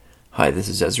Hi, this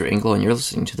is Ezra Engel, and you're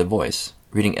listening to The Voice,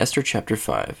 reading Esther chapter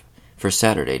 5 for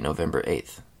Saturday, November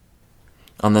 8th.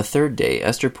 On the third day,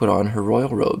 Esther put on her royal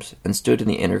robes and stood in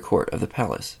the inner court of the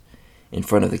palace, in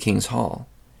front of the king's hall.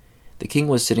 The king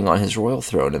was sitting on his royal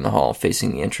throne in the hall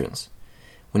facing the entrance.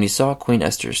 When he saw Queen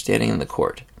Esther standing in the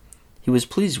court, he was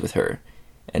pleased with her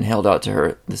and held out to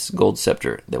her this gold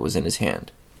scepter that was in his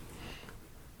hand.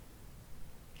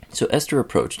 So Esther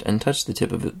approached and touched the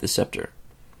tip of the scepter.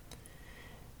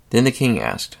 Then the king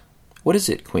asked, "What is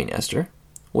it, Queen Esther?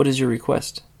 What is your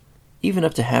request? Even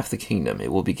up to half the kingdom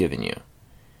it will be given you."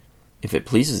 "If it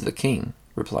pleases the king,"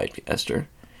 replied Esther,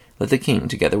 "let the king,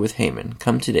 together with Haman,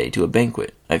 come today to a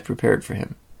banquet I've prepared for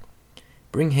him."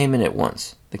 "Bring Haman at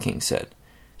once," the king said,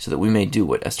 "so that we may do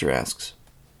what Esther asks."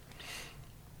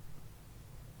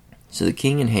 So the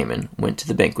king and Haman went to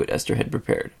the banquet Esther had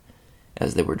prepared.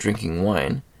 As they were drinking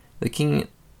wine, the king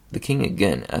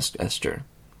again asked Esther,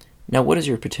 "Now what is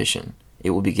your petition?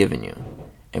 It will be given you.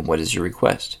 And what is your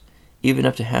request? Even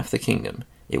up to half the kingdom,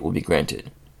 it will be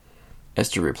granted."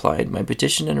 Esther replied, "My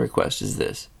petition and request is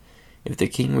this. If the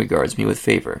king regards me with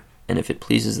favor, and if it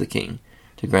pleases the king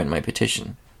to grant my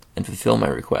petition and fulfill my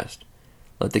request,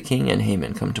 let the king and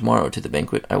Haman come tomorrow to the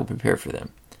banquet I will prepare for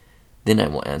them. Then I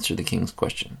will answer the king's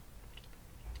question."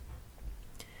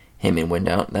 Haman went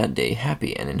out that day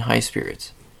happy and in high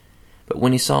spirits. But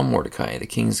when he saw Mordecai at the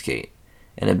king's gate,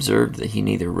 and observed that he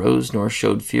neither rose nor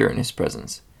showed fear in his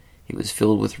presence, he was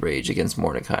filled with rage against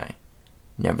Mordecai.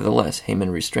 Nevertheless, Haman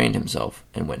restrained himself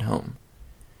and went home.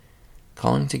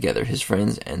 Calling together his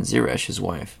friends and Zeresh his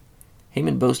wife,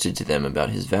 Haman boasted to them about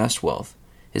his vast wealth,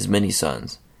 his many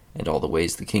sons, and all the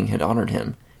ways the king had honored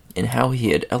him, and how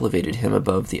he had elevated him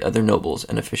above the other nobles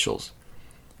and officials.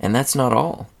 "And that's not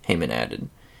all," Haman added.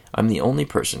 "I'm the only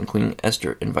person Queen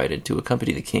Esther invited to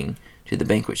accompany the king to the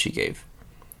banquet she gave.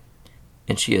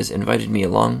 And she has invited me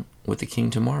along with the king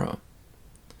tomorrow.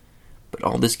 But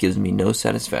all this gives me no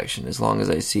satisfaction as long as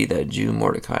I see that Jew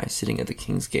Mordecai sitting at the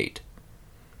king's gate."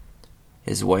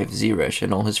 His wife Zeresh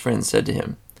and all his friends said to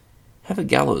him, "Have a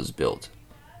gallows built,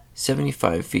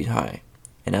 75 feet high,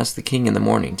 and ask the king in the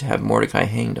morning to have Mordecai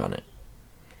hanged on it.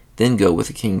 Then go with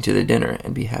the king to the dinner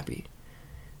and be happy."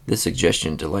 This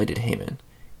suggestion delighted Haman,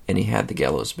 and he had the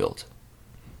gallows built.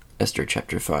 Esther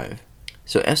chapter 5.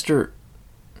 So Esther,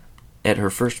 at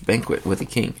her first banquet with the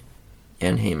king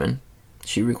and Haman,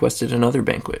 she requested another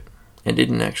banquet, and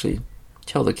didn't actually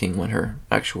tell the king what her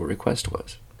actual request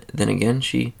was. Then again,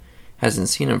 she hasn't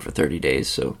seen him for 30 days,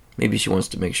 so maybe she wants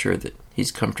to make sure that he's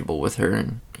comfortable with her,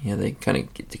 and they kind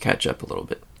of get to catch up a little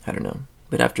bit. I don't know.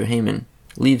 But after Haman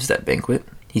leaves that banquet,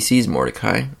 he sees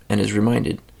Mordecai and is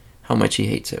reminded how much he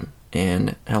hates him,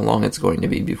 and how long it's going to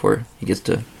be before he gets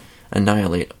to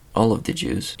annihilate all of the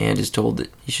Jews, and is told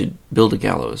that he should build a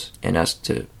gallows and ask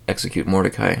to execute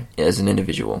Mordecai as an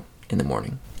individual in the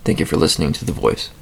morning. Thank you for listening to The Voice.